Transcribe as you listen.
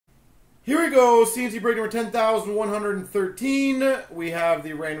Here we go. C&C break number 10,113. We have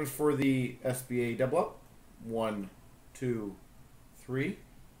the randoms for the SBA double up. 1, 2, 3.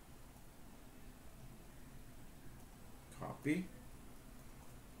 Copy.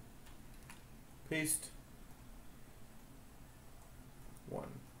 Paste. 1,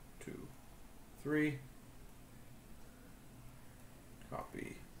 2, 3.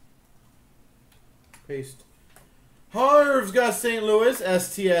 Copy. Paste. Harv's got St. Louis,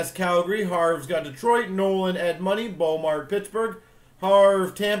 STS Calgary. Harv's got Detroit, Nolan Ed Money, Beaumont Pittsburgh.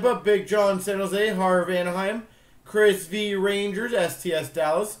 Harv Tampa, Big John San Jose, Harv Anaheim. Chris V Rangers, STS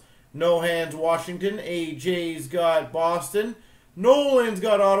Dallas. No Hands Washington, AJ's got Boston. Nolan's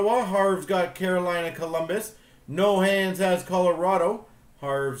got Ottawa, Harv's got Carolina Columbus. No Hands has Colorado.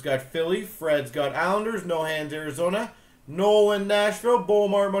 Harv's got Philly, Fred's got Islanders. No Hands Arizona. Nolan Nashville,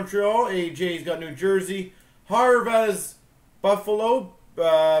 Beaumont Montreal. AJ's got New Jersey. Harv has Buffalo,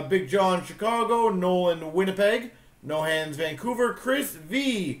 Big John Chicago, Nolan Winnipeg, No Hands Vancouver, Chris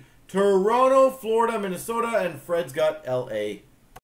V Toronto, Florida, Minnesota, and Fred's got LA.